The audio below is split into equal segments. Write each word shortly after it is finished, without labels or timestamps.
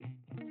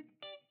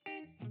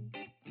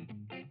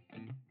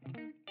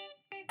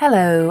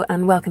Hello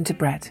and welcome to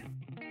Bread.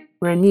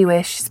 We're a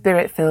newish,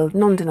 spirit-filled,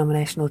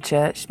 non-denominational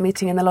church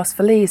meeting in the Los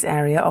Feliz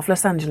area of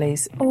Los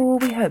Angeles, or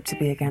we hope to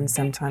be again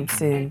sometime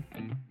soon.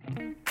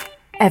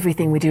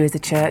 Everything we do as a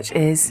church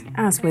is,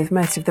 as with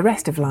most of the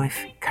rest of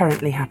life,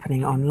 currently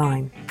happening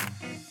online.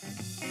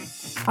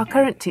 Our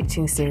current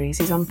teaching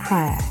series is on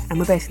prayer, and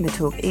we're basing the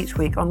talk each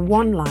week on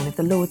one line of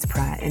the Lord's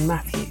Prayer in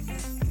Matthew.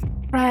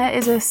 Prayer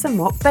is a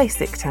somewhat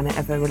basic tenet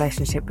of a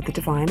relationship with the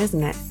divine,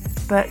 isn't it?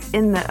 But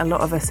in that a lot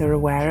of us are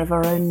aware of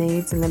our own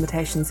needs and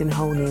limitations in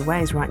whole new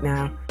ways right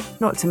now,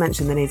 not to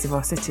mention the needs of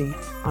our city,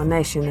 our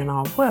nation and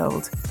our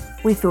world,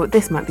 we thought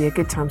this might be a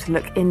good time to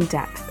look in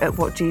depth at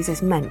what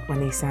Jesus meant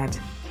when he said,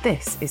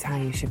 "This is how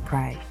you should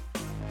pray."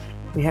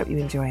 We hope you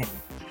enjoy it.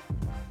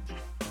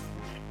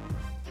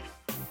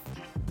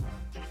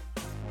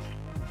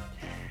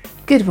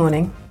 Good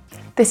morning.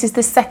 This is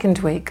the second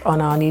week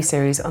on our new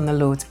series on the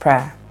Lord's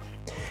Prayer.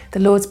 The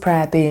Lord's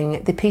Prayer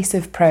being the piece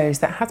of prose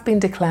that has been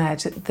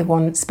declared the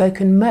one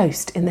spoken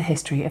most in the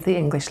history of the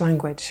English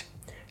language.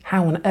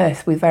 How on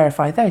earth we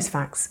verify those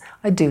facts,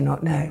 I do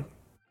not know.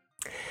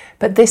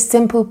 But this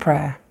simple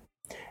prayer,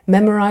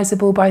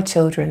 memorisable by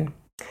children,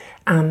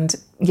 and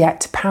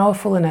yet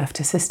powerful enough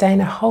to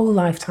sustain a whole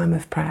lifetime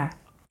of prayer,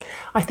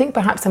 I think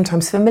perhaps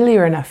sometimes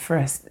familiar enough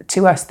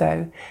to us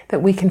though,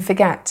 that we can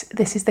forget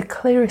this is the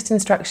clearest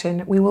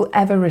instruction we will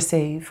ever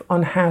receive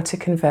on how to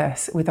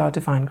converse with our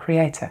divine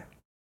Creator.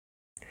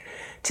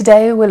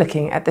 Today we're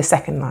looking at the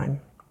second line.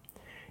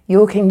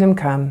 Your kingdom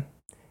come,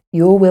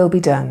 your will be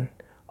done,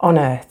 on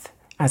earth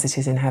as it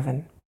is in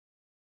heaven.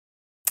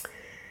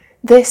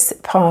 This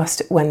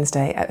past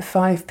Wednesday at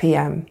 5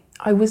 p.m,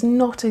 I was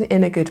not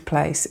in a good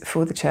place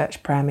for the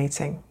church prayer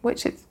meeting,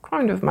 which is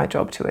kind of my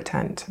job to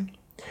attend.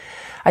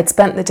 I'd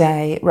spent the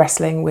day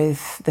wrestling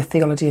with the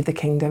theology of the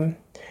kingdom,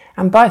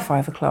 and by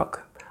 5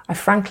 o'clock, I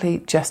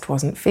frankly just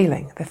wasn't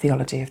feeling the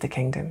theology of the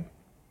kingdom.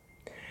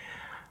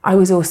 I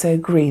was also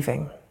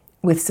grieving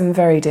with some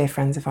very dear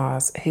friends of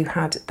ours who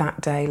had that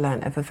day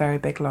learnt of a very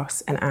big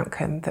loss and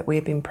outcome that we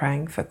had been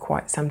praying for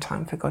quite some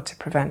time for God to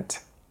prevent.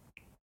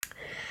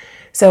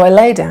 So I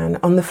lay down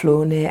on the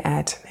floor near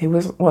Ed, who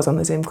was on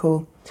the Zoom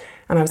call,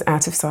 and I was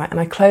out of sight, and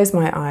I closed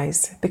my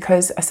eyes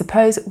because I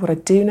suppose what I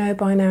do know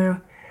by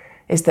now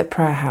is that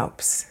prayer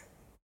helps,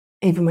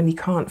 even when you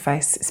can't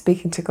face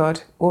speaking to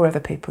God or other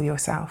people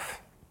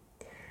yourself.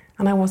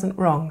 And I wasn't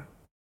wrong.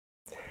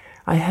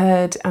 I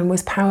heard and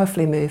was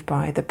powerfully moved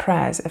by the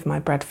prayers of my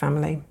Bread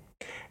family,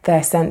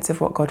 their sense of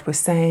what God was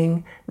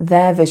saying,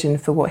 their vision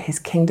for what his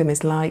kingdom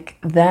is like,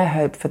 their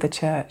hope for the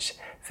church,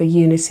 for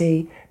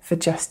unity, for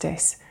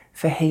justice,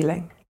 for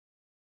healing.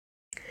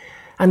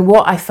 And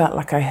what I felt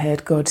like I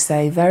heard God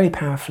say very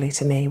powerfully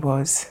to me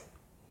was,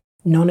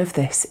 none of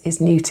this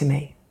is new to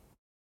me.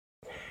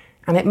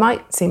 And it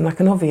might seem like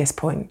an obvious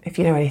point if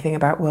you know anything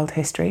about world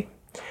history,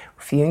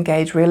 if you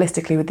engage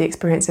realistically with the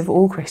experience of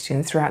all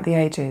Christians throughout the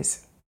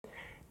ages.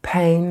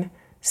 Pain,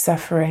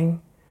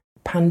 suffering,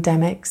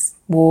 pandemics,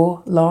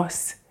 war,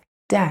 loss,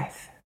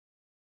 death.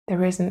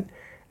 There isn't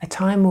a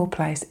time or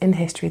place in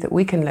history that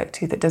we can look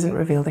to that doesn't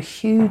reveal the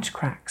huge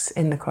cracks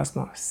in the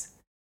cosmos.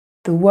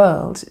 The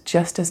world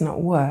just does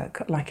not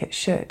work like it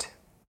should.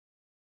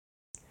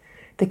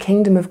 The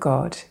kingdom of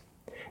God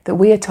that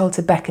we are told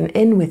to beckon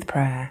in with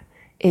prayer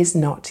is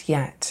not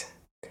yet,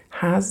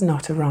 has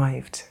not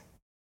arrived.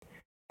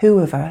 Who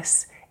of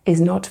us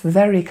is not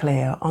very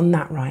clear on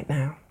that right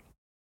now?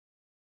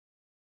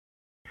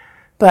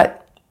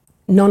 But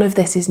none of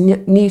this is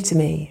new to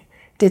me.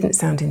 Didn't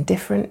sound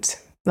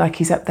indifferent, like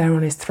he's up there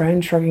on his throne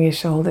shrugging his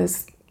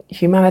shoulders.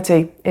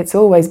 Humanity, it's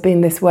always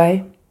been this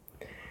way.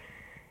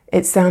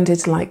 It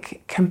sounded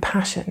like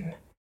compassion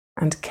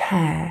and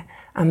care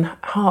and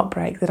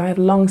heartbreak that I have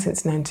long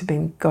since known to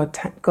be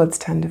God's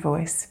tender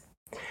voice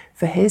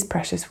for his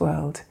precious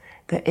world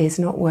that is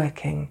not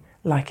working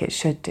like it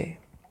should do.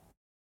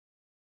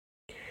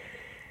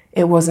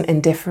 It wasn't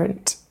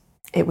indifferent,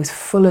 it was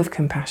full of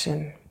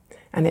compassion,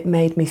 and it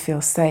made me feel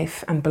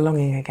safe and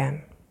belonging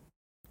again.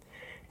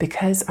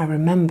 Because I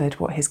remembered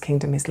what his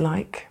kingdom is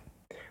like,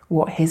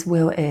 what his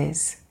will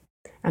is,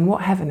 and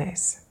what heaven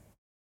is.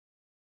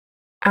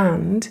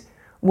 And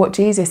what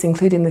Jesus,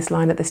 including this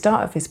line at the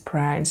start of his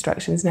prayer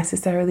instructions,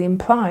 necessarily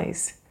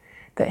implies,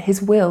 that his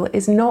will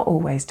is not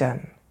always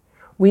done.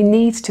 We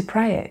need to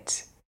pray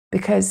it,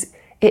 because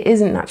it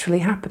isn't naturally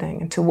happening,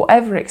 and to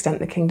whatever extent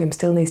the kingdom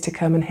still needs to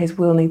come and his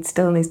will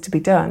still needs to be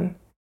done,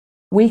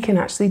 we can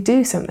actually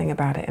do something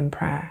about it in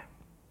prayer,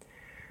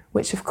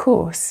 which of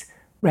course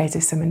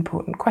raises some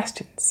important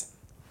questions.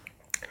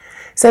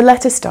 So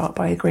let us start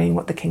by agreeing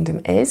what the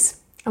kingdom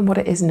is and what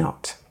it is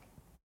not.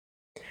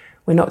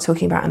 We're not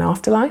talking about an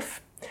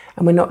afterlife,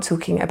 and we're not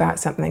talking about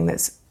something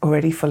that's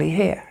already fully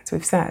here, as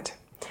we've said.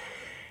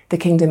 The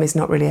kingdom is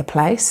not really a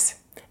place.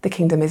 The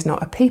kingdom is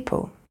not a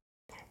people.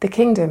 The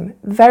kingdom,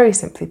 very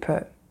simply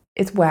put,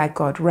 is where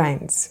God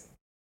reigns.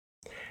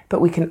 But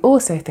we can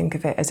also think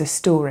of it as a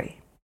story.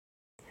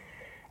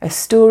 A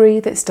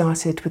story that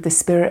started with the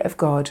Spirit of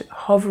God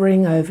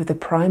hovering over the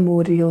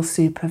primordial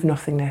soup of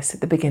nothingness at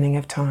the beginning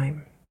of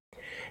time.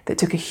 that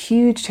took a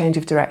huge change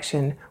of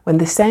direction when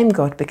the same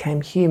God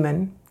became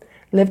human,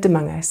 lived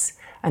among us,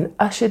 and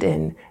ushered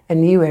in a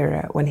new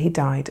era when he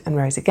died and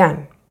rose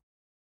again.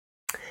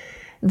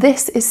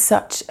 This is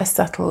such a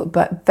subtle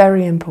but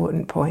very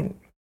important point.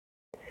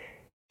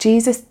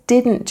 Jesus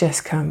didn't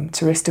just come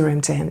to restore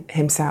him to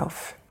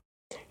himself.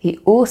 He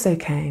also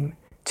came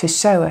to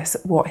show us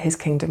what his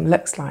kingdom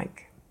looks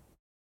like.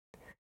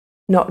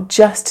 Not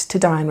just to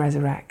die and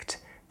resurrect,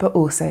 but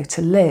also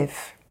to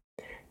live,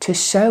 to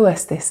show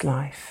us this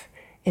life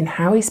in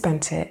how he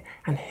spent it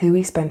and who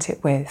he spent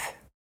it with.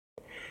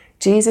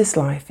 Jesus'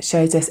 life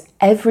shows us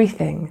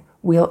everything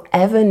we'll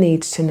ever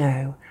need to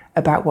know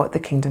about what the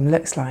kingdom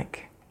looks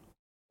like.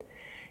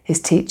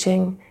 His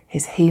teaching,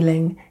 his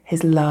healing,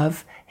 his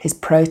love, his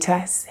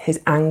protests,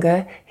 his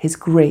anger, his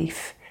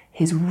grief,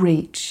 his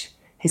reach,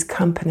 his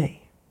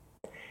company,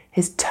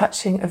 his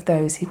touching of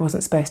those he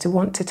wasn't supposed to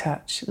want to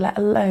touch, let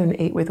alone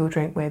eat with or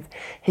drink with,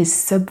 his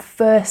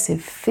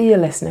subversive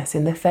fearlessness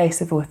in the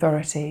face of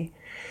authority,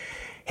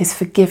 his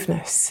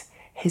forgiveness,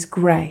 his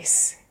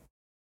grace,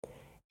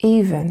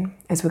 even,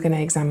 as we're going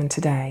to examine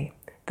today,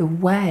 the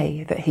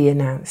way that he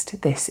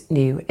announced this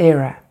new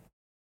era.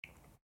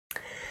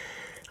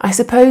 I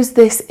suppose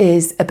this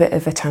is a bit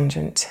of a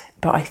tangent,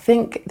 but I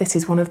think this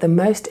is one of the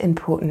most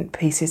important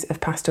pieces of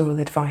pastoral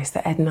advice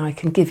that Ed and I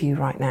can give you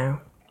right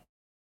now.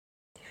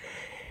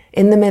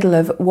 In the middle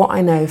of what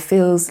I know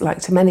feels like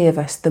to many of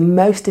us the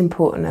most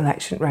important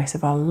election race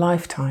of our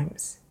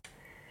lifetimes.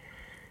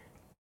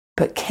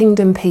 But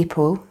kingdom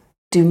people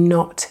do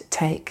not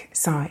take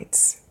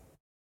sides.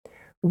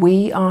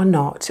 We are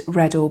not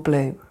red or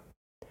blue.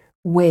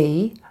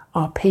 We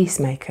are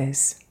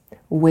peacemakers.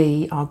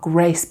 We are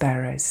grace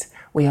bearers.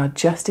 We are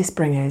justice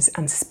bringers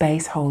and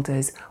space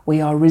holders. We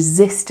are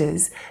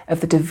resistors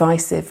of the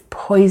divisive,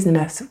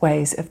 poisonous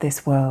ways of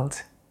this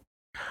world.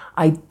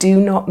 I do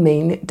not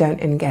mean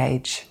don't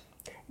engage.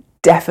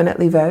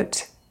 Definitely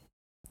vote.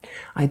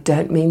 I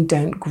don't mean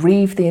don't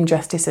grieve the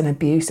injustice and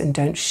abuse and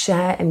don't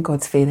share in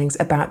God's feelings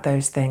about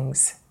those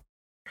things.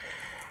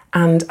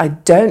 And I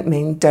don't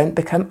mean don't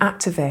become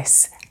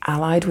activists,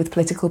 allied with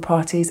political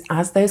parties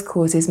as those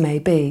causes may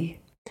be.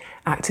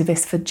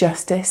 Activists for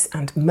justice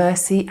and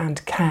mercy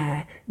and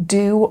care.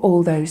 Do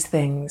all those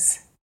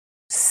things.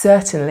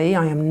 Certainly,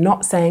 I am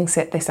not saying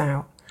sit this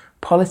out.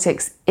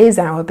 Politics is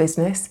our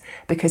business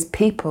because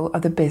people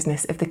are the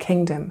business of the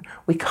kingdom.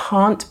 We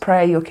can't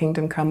pray your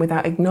kingdom come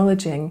without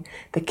acknowledging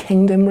the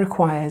kingdom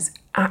requires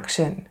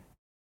action.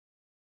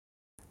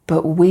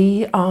 But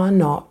we are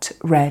not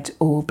red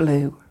or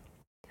blue.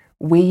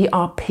 We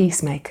are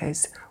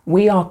peacemakers.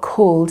 We are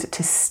called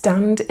to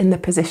stand in the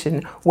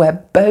position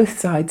where both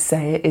sides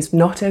say it is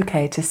not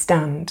okay to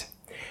stand,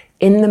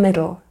 in the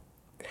middle,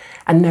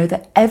 and know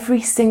that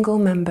every single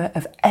member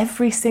of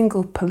every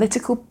single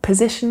political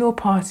position or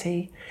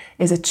party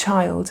is a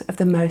child of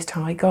the Most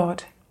High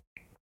God.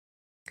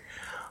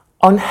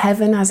 On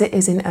heaven as it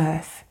is in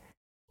earth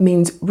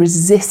means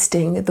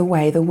resisting the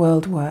way the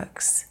world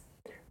works,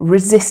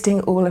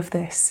 resisting all of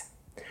this.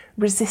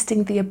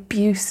 Resisting the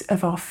abuse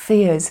of our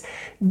fears.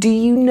 Do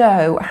you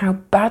know how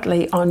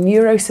badly our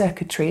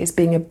neurocircuitry is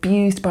being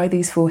abused by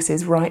these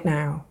forces right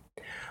now?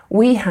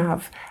 We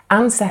have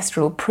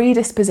ancestral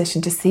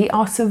predisposition to see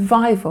our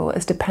survival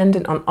as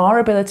dependent on our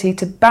ability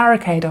to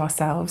barricade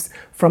ourselves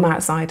from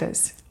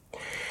outsiders.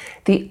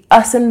 The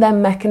us and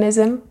them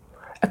mechanism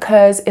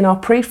occurs in our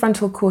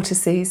prefrontal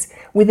cortices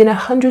within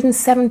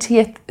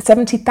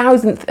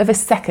 170,000th of a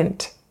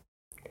second.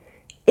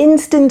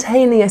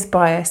 Instantaneous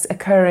bias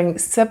occurring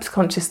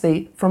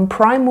subconsciously from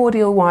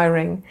primordial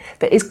wiring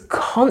that is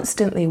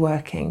constantly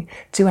working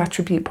to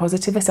attribute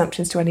positive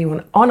assumptions to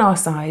anyone on our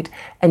side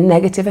and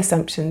negative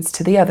assumptions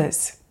to the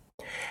others.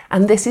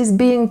 And this is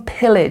being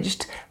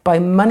pillaged by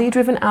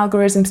money-driven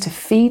algorithms to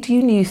feed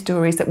you news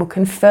stories that will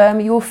confirm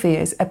your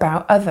fears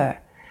about other.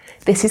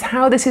 This is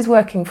how this is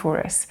working for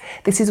us.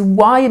 This is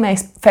why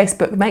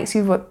Facebook makes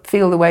you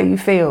feel the way you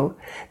feel,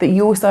 that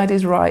your side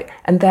is right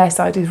and their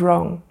side is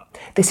wrong.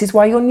 This is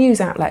why your news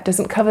outlet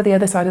doesn't cover the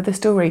other side of the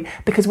story,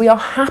 because we are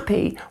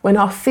happy when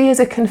our fears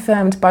are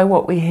confirmed by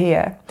what we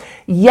hear.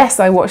 Yes,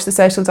 I watched The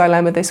Social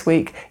Dilemma this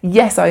week.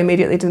 Yes, I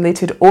immediately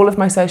deleted all of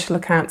my social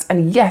accounts.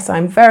 And yes,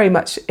 I'm very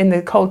much in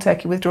the cold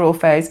turkey withdrawal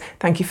phase.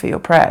 Thank you for your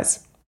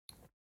prayers.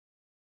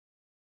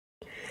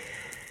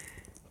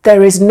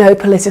 There is no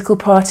political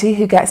party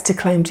who gets to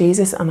claim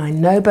Jesus, and I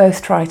know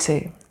both try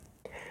to,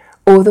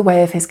 or the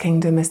way of his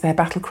kingdom as their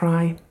battle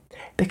cry,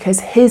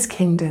 because his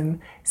kingdom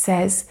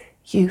says,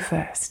 you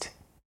first.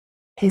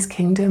 His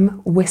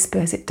kingdom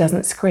whispers, it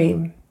doesn't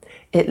scream.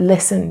 It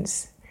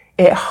listens.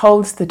 It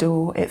holds the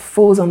door. It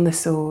falls on the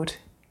sword.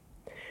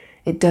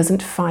 It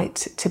doesn't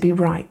fight to be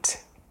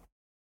right.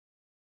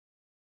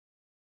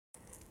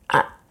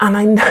 And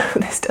I know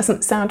this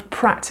doesn't sound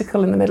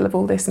practical in the middle of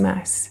all this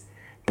mess,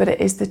 but it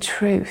is the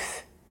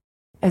truth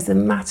as a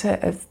matter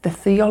of the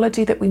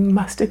theology that we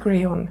must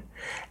agree on.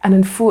 And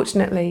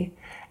unfortunately,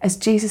 as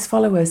Jesus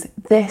followers,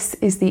 this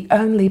is the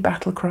only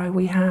battle cry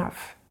we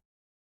have.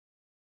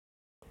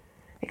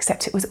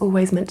 Except it was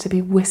always meant to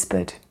be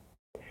whispered.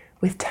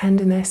 with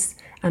tenderness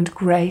and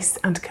grace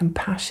and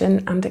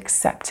compassion and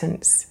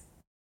acceptance.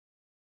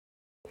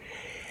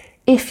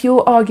 If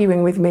you're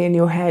arguing with me in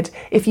your head,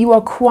 if you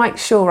are quite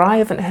sure I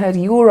haven't heard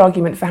your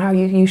argument for how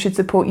you should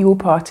support your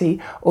party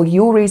or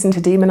your reason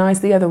to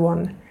demonise the other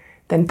one,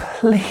 then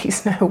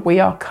please know we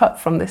are cut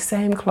from the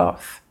same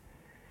cloth.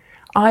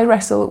 I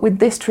wrestle with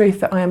this truth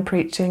that I am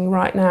preaching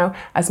right now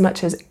as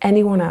much as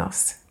anyone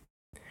else,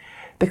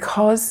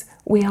 because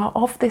we are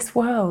of this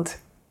world.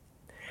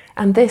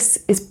 And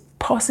this is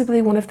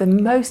possibly one of the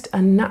most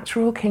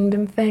unnatural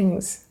kingdom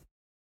things.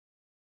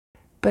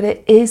 But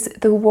it is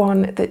the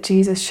one that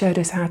Jesus showed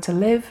us how to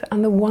live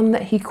and the one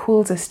that he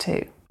calls us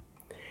to,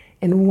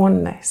 in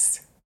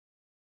oneness.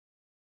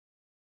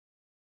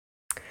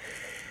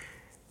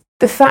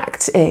 The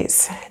fact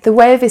is, the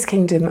way of his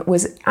kingdom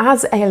was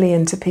as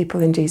alien to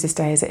people in Jesus'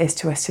 day as it is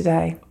to us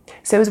today.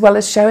 So as well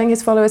as showing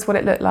his followers what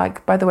it looked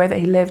like by the way that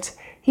he lived,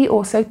 he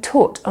also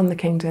taught on the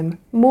kingdom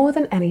more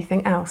than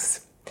anything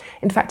else.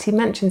 In fact, he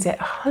mentions it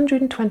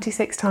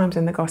 126 times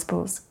in the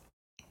Gospels.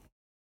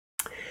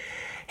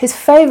 His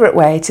favourite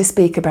way to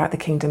speak about the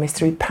kingdom is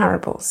through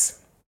parables.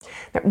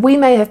 Now, we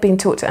may have been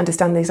taught to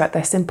understand these like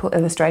they're simple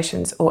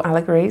illustrations or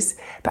allegories,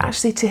 but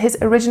actually to his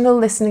original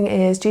listening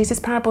ears, Jesus'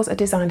 parables are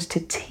designed to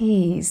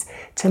tease,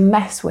 to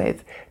mess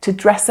with, to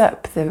dress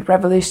up the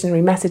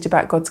revolutionary message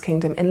about God's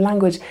kingdom in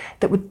language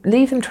that would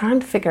leave them trying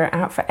to figure it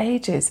out for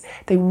ages.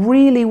 They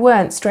really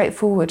weren't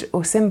straightforward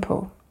or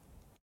simple.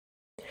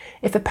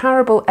 If a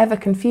parable ever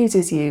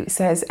confuses you,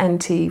 says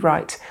N.T.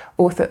 Wright,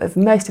 author of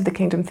most of the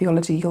kingdom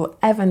theology you'll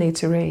ever need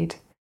to read,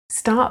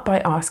 start by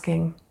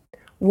asking,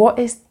 what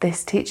is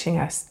this teaching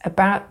us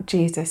about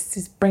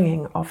Jesus'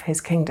 bringing of his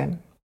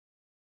kingdom?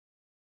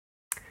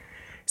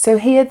 So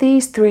hear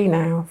these three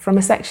now from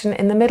a section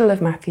in the middle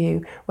of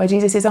Matthew where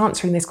Jesus is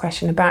answering this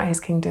question about his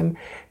kingdom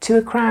to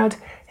a crowd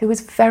who was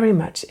very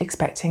much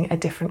expecting a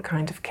different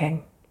kind of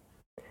king.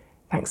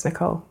 Thanks,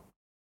 Nicole.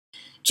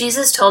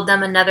 Jesus told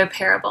them another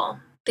parable.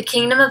 The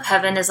kingdom of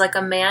heaven is like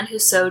a man who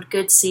sowed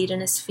good seed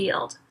in his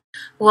field.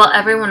 While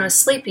everyone was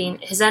sleeping,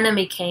 his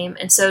enemy came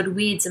and sowed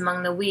weeds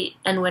among the wheat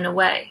and went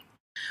away.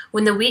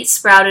 When the wheat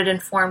sprouted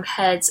and formed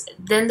heads,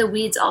 then the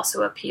weeds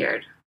also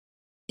appeared.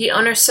 The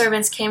owner's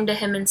servants came to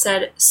him and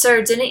said,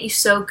 "Sir, didn't you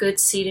sow good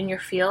seed in your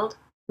field?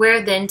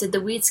 Where then did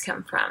the weeds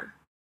come from?"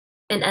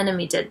 "An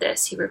enemy did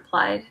this," he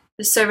replied.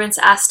 The servants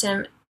asked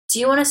him, "Do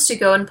you want us to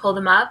go and pull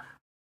them up?"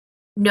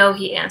 "No,"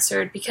 he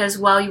answered, "because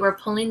while you are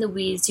pulling the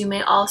weeds, you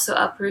may also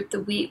uproot the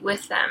wheat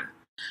with them.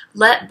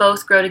 Let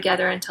both grow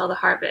together until the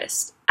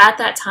harvest. At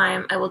that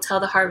time, I will tell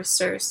the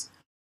harvesters,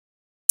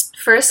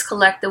 'First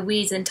collect the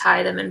weeds and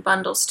tie them in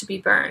bundles to be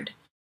burned.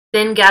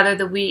 Then gather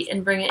the wheat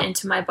and bring it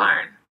into my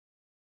barn.'"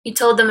 He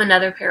told them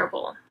another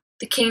parable.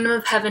 The kingdom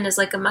of heaven is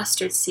like a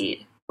mustard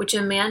seed, which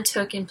a man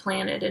took and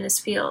planted in his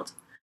field.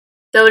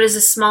 Though it is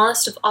the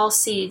smallest of all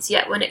seeds,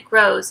 yet when it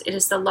grows, it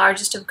is the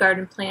largest of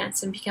garden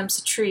plants and becomes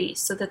a tree,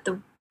 so that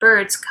the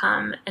birds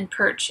come and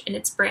perch in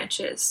its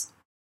branches.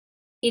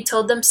 He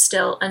told them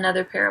still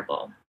another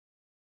parable.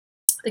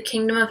 The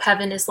kingdom of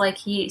heaven is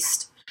like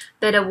yeast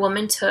that a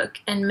woman took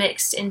and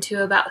mixed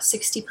into about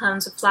 60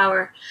 pounds of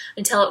flour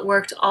until it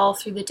worked all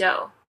through the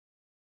dough.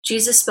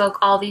 Jesus spoke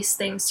all these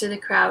things to the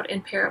crowd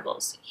in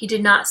parables. He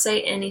did not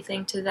say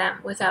anything to them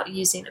without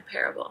using a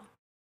parable.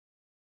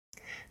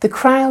 The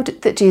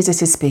crowd that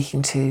Jesus is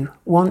speaking to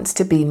wants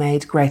to be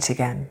made great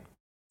again.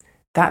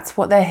 That's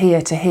what they're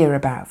here to hear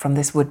about from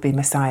this would-be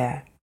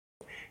Messiah.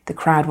 The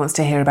crowd wants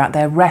to hear about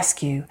their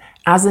rescue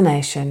as a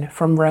nation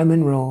from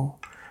Roman rule,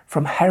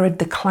 from Herod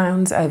the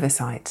clown's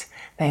oversight.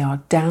 They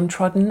are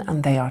downtrodden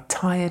and they are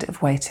tired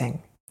of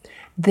waiting.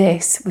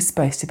 This was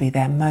supposed to be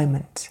their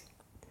moment.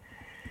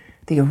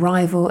 The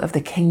arrival of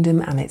the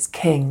kingdom and its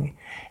king.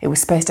 It was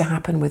supposed to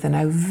happen with an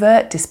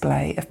overt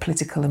display of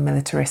political and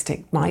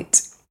militaristic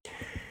might.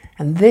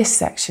 And this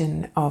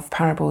section of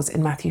parables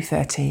in Matthew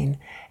 13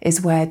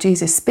 is where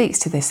Jesus speaks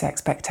to this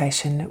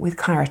expectation with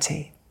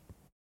clarity.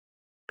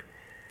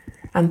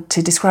 And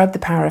to describe the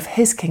power of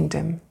his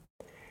kingdom,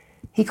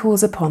 he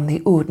calls upon the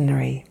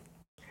ordinary,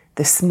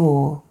 the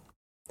small,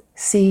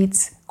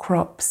 seeds,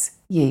 crops,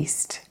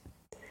 yeast.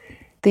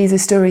 These are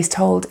stories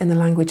told in the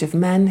language of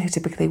men who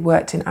typically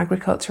worked in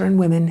agriculture and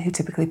women who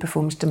typically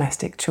performed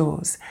domestic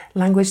chores,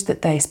 language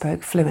that they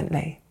spoke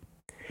fluently.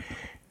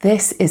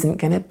 This isn't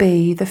going to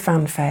be the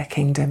fanfare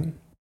kingdom.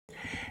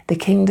 The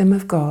kingdom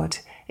of God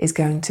is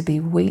going to be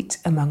wheat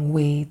among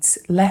weeds,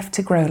 left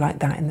to grow like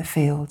that in the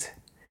field.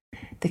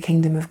 The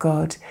kingdom of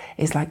God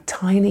is like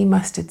tiny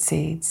mustard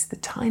seeds, the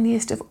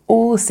tiniest of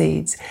all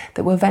seeds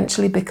that will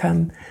eventually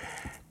become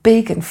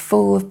big and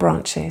full of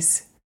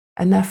branches,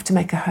 enough to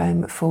make a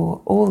home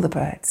for all the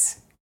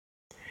birds.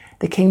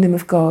 The kingdom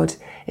of God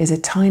is a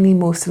tiny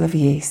morsel of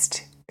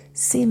yeast,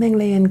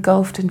 seemingly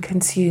engulfed and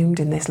consumed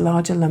in this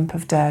larger lump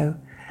of dough,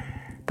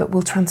 but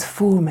will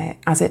transform it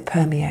as it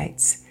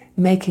permeates,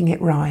 making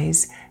it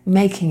rise,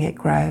 making it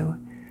grow,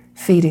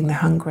 feeding the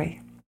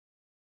hungry.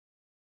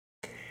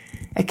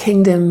 A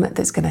kingdom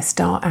that's going to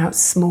start out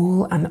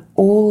small and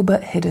all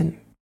but hidden.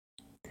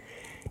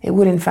 It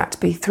would in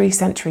fact be 3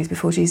 centuries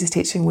before Jesus'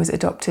 teaching was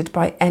adopted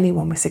by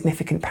anyone with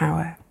significant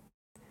power.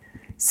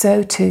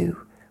 So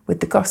too with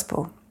the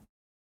gospel.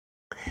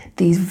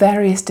 These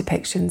various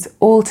depictions,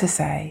 all to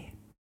say,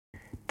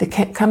 the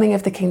coming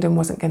of the kingdom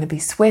wasn't going to be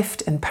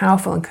swift and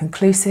powerful and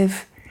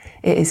conclusive.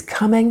 It is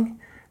coming,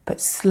 but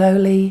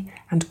slowly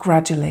and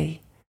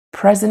gradually,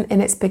 present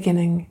in its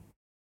beginning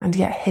and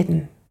yet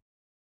hidden.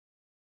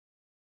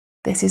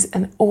 This is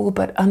an all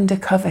but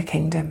undercover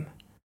kingdom,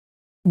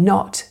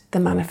 not the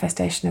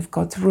manifestation of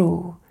God's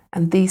rule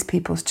and these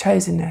people's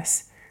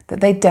chosenness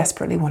that they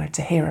desperately wanted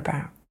to hear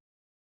about.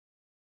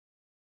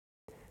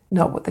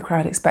 Not what the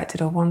crowd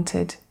expected or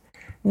wanted,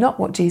 not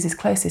what Jesus'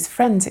 closest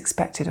friends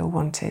expected or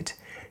wanted.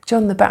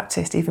 John the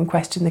Baptist even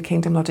questioned the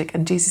kingdom logic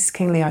and Jesus'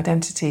 kingly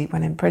identity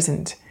when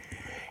imprisoned.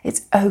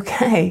 It's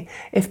okay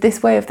if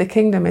this way of the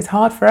kingdom is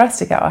hard for us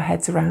to get our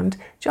heads around.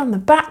 John the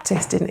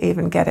Baptist didn't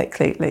even get it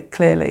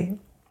clearly.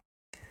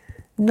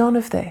 None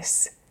of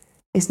this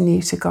is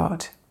new to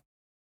God.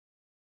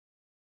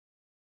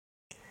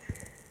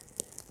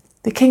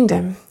 The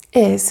kingdom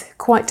is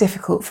quite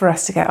difficult for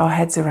us to get our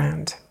heads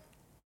around.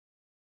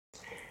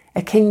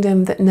 A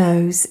kingdom that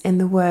knows, in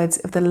the words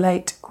of the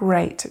late,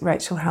 great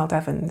Rachel Held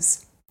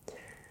Evans,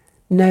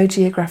 no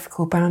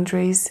geographical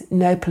boundaries,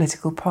 no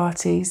political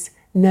parties,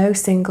 no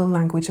single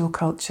language or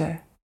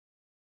culture,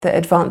 that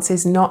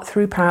advances not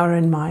through power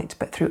and might,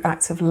 but through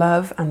acts of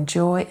love and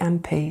joy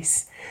and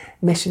peace,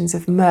 missions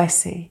of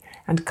mercy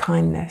and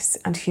kindness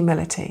and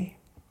humility.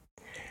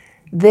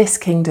 This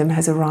kingdom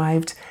has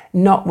arrived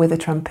not with a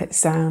trumpet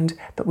sound,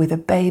 but with a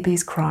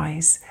baby's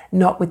cries,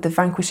 not with the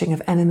vanquishing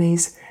of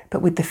enemies,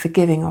 but with the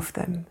forgiving of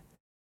them,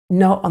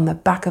 not on the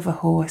back of a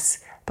horse,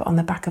 but on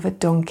the back of a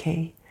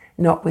donkey,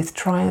 not with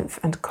triumph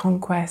and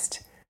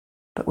conquest,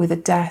 but with a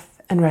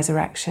death and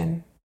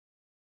resurrection.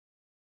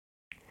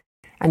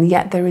 And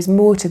yet there is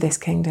more to this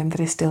kingdom that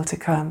is still to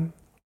come.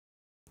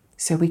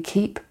 So we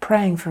keep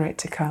praying for it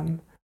to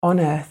come on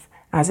earth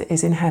as it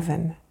is in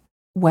heaven,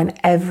 when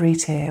every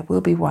tear will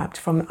be wiped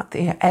from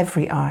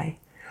every eye,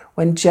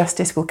 when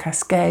justice will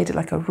cascade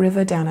like a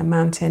river down a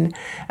mountain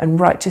and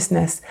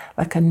righteousness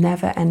like a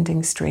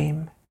never-ending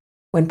stream,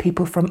 when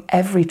people from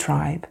every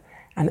tribe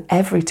and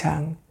every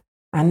tongue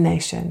and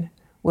nation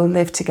will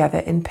live together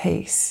in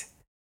peace,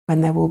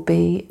 when there will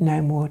be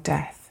no more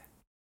death.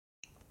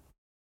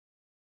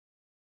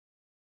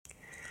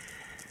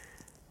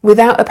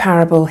 Without a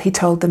parable, he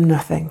told them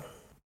nothing.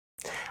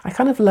 I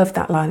kind of love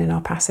that line in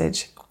our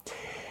passage.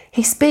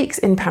 He speaks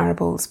in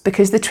parables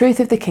because the truth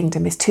of the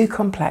kingdom is too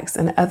complex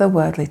and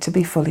otherworldly to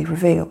be fully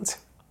revealed.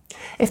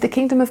 If the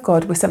kingdom of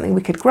God was something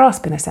we could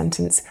grasp in a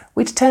sentence,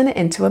 we'd turn it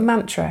into a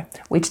mantra.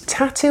 We'd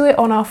tattoo it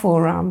on our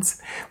forearms,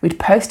 we'd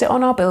post it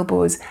on our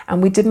billboards,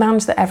 and we'd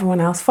demand that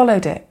everyone else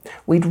followed it.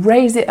 We'd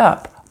raise it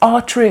up,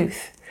 our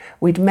truth.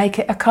 We'd make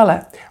it a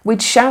colour.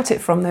 We'd shout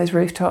it from those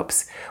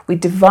rooftops.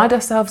 We'd divide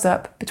ourselves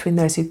up between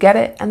those who get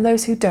it and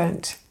those who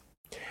don't.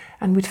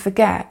 And we'd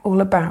forget all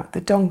about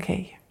the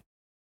donkey.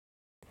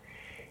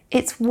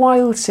 It's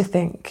wild to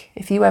think,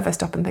 if you ever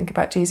stop and think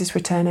about Jesus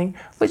returning,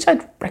 which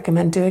I'd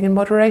recommend doing in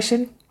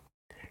moderation,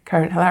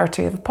 current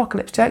hilarity of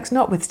apocalypse jokes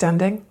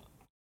notwithstanding.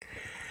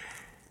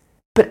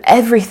 But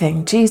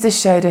everything Jesus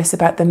showed us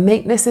about the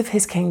meekness of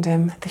his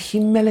kingdom, the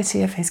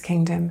humility of his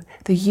kingdom,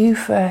 the you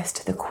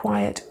first, the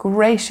quiet,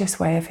 gracious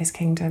way of his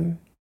kingdom,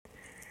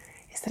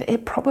 is that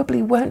it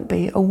probably won't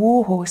be a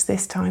war horse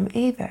this time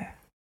either.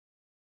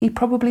 He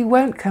probably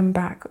won't come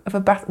back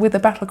with a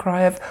battle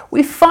cry of,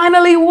 "We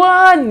finally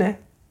won!"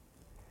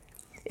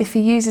 If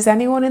he uses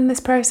anyone in this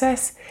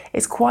process,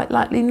 it's quite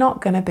likely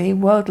not going to be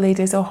world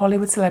leaders or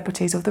Hollywood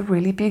celebrities or the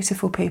really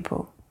beautiful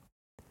people.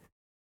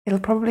 It'll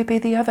probably be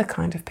the other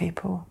kind of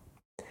people.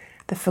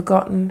 The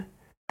forgotten,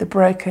 the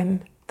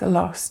broken, the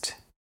lost.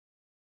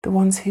 The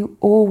ones who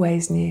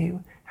always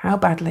knew how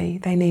badly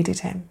they needed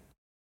him.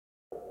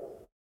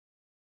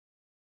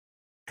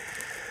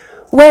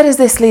 Where does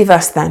this leave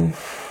us then?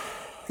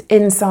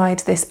 Inside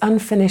this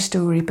unfinished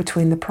story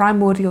between the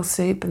primordial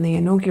soup and the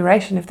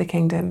inauguration of the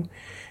kingdom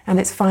and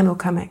its final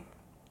coming.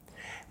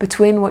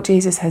 Between what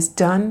Jesus has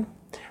done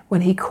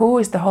when he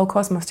caused the whole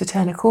cosmos to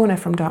turn a corner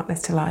from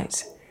darkness to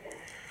light,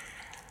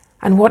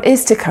 and what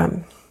is to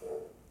come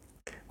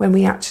when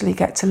we actually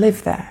get to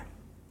live there.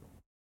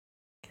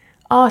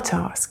 Our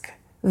task,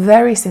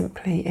 very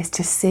simply, is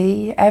to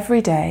see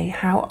every day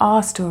how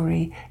our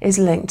story is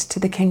linked to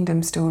the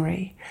kingdom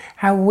story,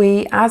 how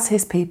we, as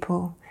his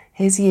people,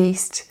 his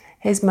yeast,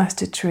 his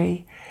mustard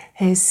tree,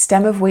 his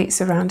stem of wheat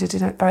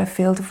surrounded by a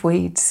field of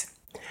weeds,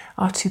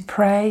 are to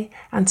pray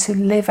and to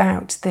live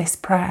out this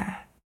prayer.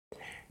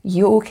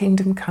 Your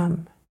kingdom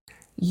come,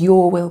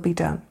 your will be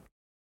done.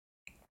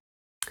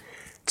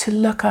 To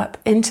look up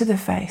into the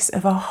face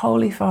of our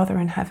Holy Father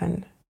in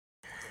heaven,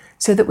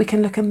 so that we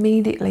can look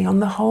immediately on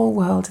the whole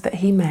world that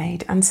he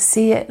made and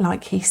see it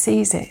like he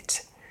sees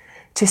it,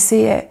 to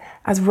see it,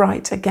 as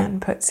Wright again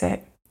puts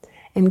it,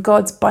 in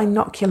God's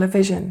binocular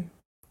vision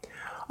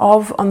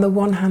of, on the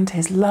one hand,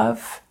 his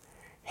love,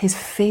 his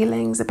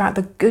feelings about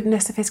the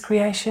goodness of his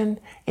creation,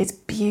 its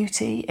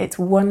beauty, its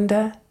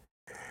wonder,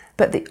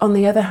 but on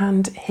the other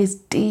hand, his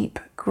deep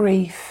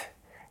grief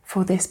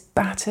for this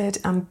battered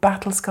and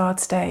battle-scarred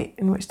state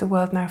in which the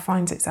world now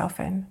finds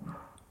itself in.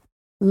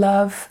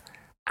 Love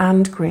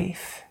and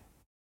grief.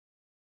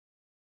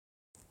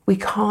 We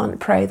can't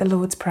pray the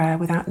Lord's Prayer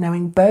without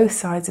knowing both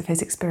sides of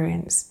his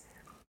experience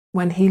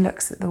when he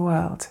looks at the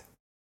world.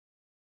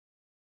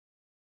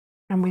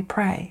 And we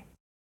pray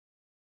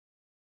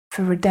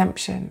for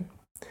redemption,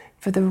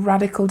 for the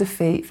radical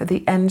defeat, for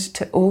the end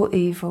to all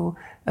evil,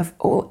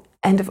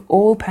 end of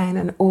all pain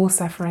and all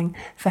suffering,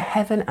 for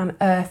heaven and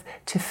earth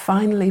to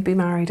finally be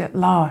married at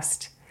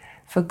last,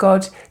 for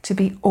God to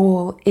be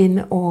all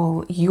in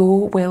all.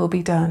 Your will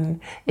be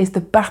done is the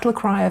battle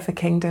cry of the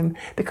kingdom,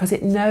 because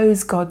it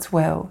knows God's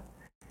will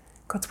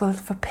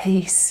for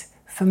peace,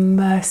 for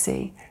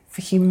mercy,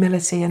 for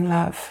humility and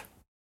love.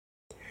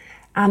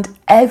 And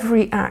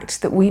every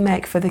act that we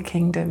make for the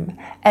kingdom,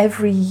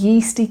 every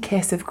yeasty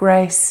kiss of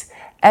grace,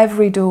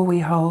 every door we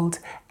hold,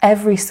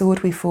 every sword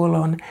we fall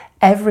on,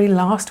 every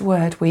last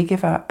word we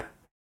give up,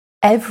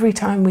 every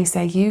time we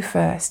say you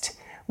first,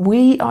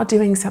 we are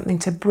doing something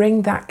to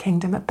bring that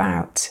kingdom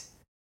about,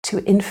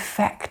 to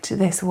infect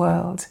this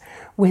world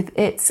with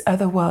its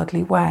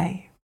otherworldly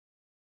way.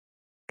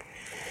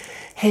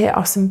 Here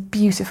are some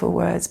beautiful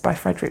words by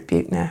Frederick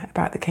Buechner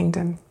about the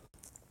kingdom.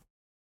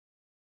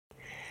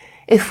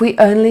 If we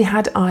only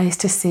had eyes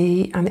to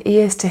see and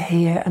ears to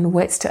hear and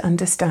wits to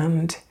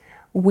understand,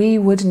 we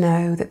would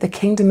know that the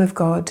kingdom of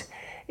God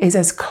is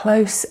as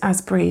close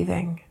as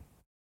breathing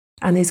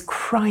and is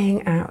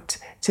crying out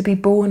to be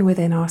born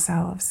within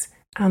ourselves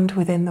and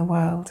within the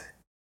world.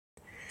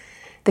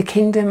 The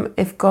kingdom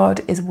of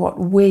God is what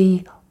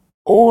we,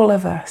 all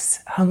of us,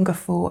 hunger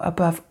for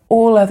above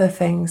all other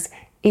things,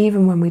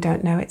 even when we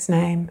don't know its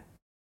name.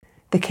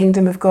 The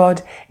kingdom of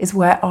God is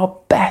where our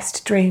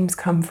best dreams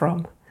come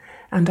from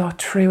and our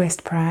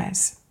truest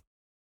prayers.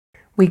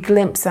 We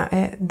glimpse at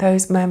it in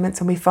those moments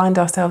when we find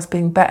ourselves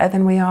being better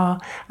than we are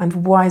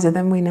and wiser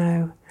than we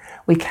know.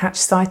 We catch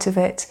sight of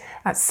it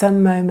at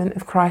some moment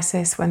of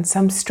crisis when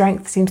some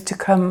strength seems to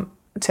come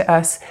to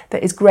us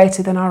that is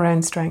greater than our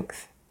own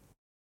strength.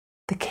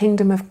 The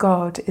kingdom of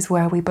God is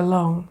where we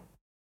belong.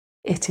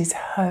 It is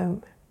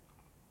home.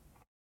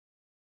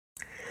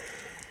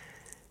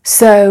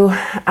 So,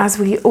 as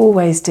we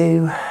always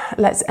do,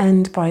 let's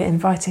end by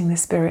inviting the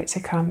Spirit to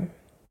come.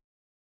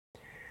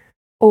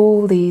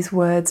 All these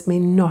words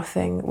mean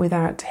nothing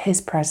without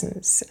his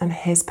presence and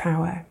his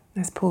power.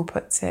 As Paul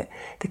puts it,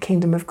 the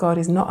kingdom of God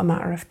is not a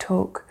matter of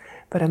talk,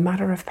 but a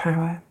matter of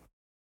power.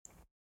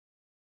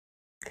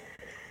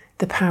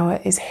 The power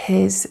is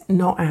his,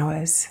 not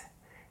ours.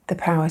 The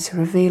power to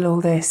reveal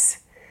all this,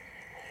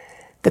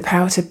 the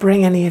power to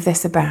bring any of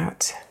this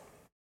about,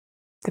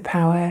 the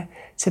power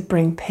to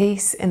bring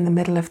peace in the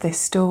middle of this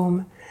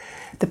storm,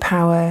 the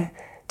power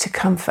to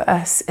comfort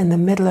us in the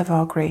middle of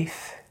our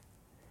grief,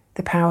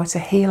 the power to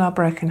heal our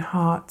broken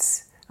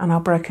hearts and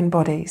our broken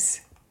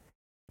bodies.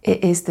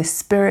 It is the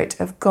Spirit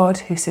of God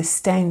who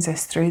sustains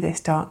us through this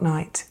dark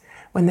night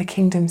when the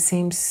kingdom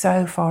seems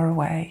so far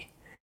away.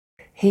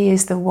 He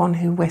is the one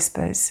who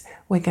whispers,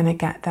 we're going to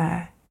get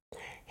there.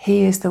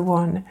 He is the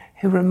one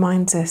who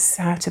reminds us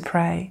how to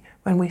pray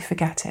when we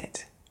forget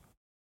it.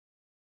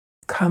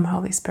 Come,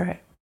 Holy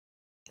Spirit.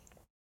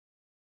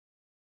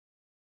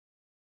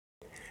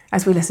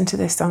 As we listen to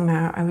this song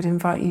now, I would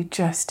invite you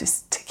just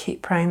to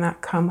keep praying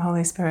that, come,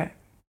 Holy Spirit.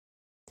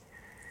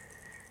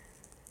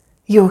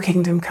 Your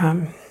kingdom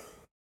come,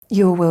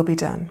 your will be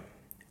done,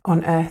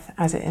 on earth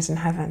as it is in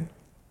heaven.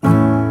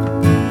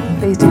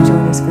 Please do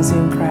join us for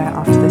Zoom prayer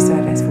after the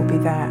service. We'll be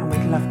there and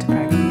we'd love to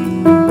pray with you.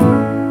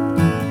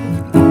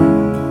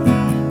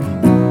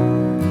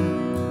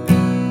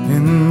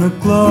 In the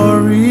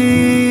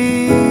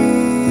glory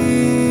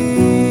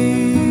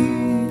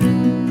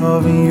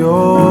of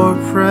your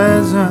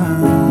presence,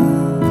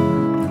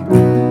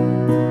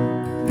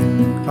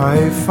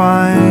 I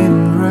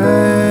find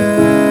rest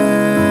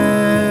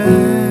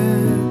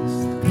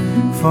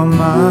for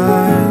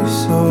my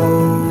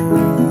soul.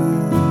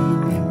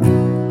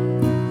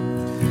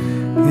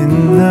 In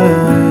the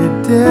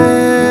depths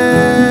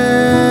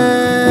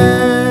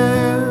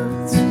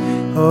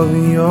of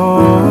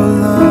your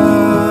love,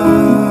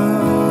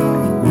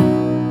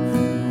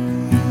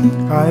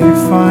 I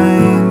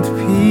find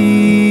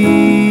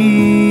peace,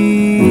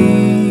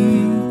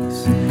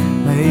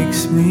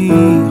 makes me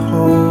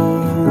whole.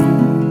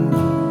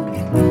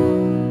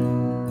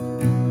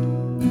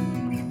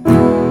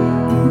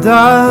 And I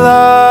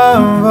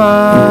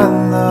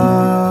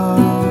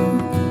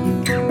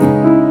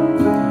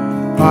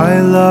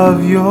love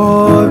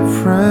your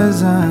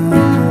presence.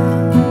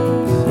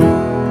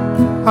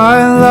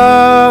 I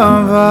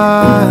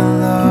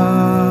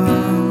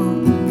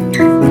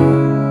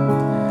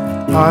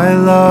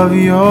love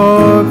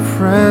your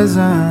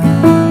presence.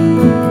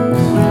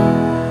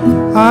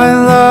 I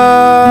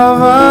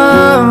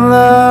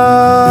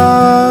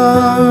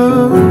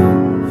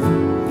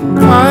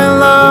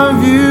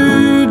love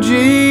you,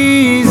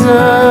 Jesus.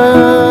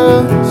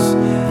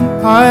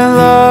 I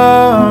love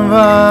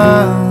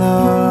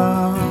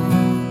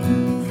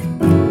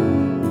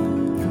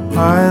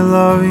I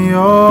love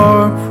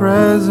your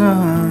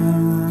presence.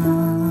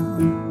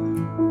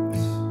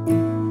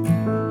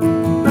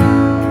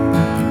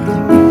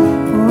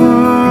 Oh,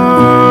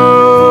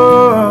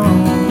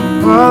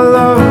 I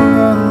love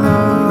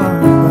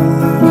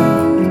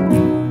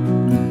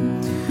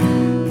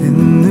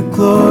in the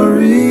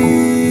glory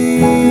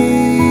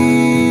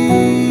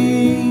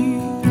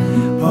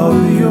of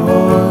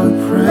your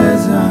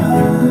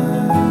presence.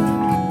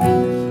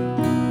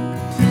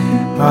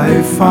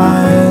 I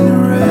find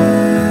rest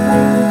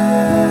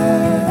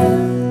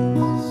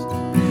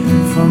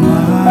for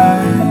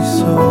my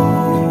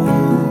soul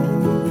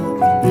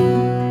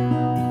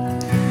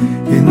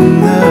in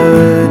the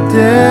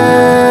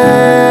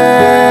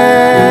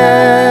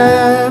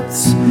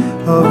depths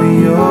of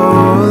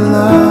your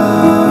love.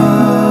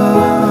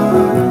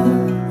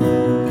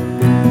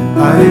 I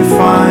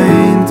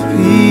find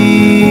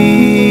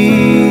peace,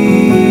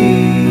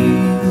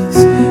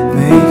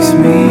 makes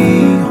me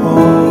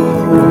whole.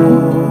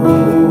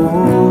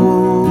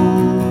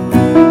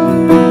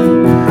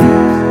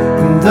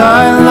 And I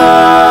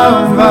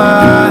love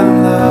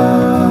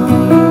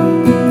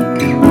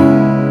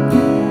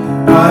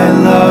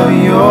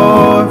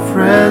your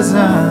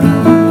presence.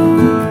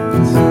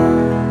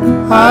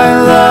 I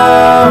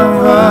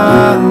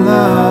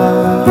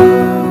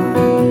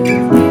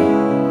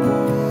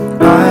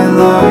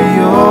love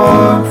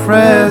your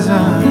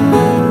presence.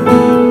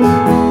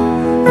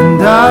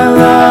 And I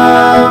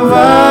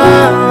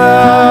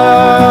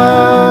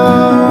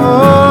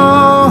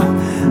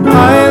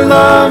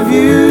love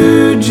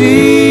you,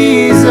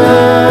 Jesus.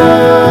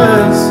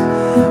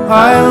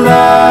 I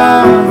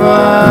love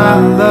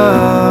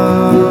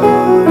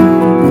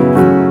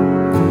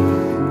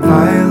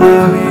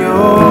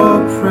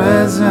your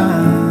presence.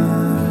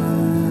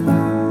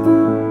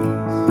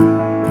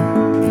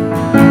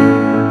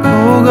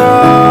 Oh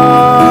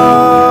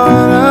God,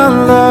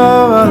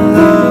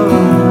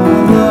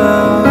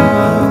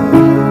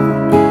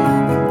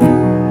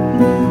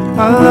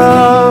 I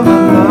love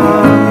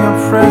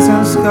your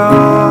presence,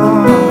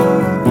 God.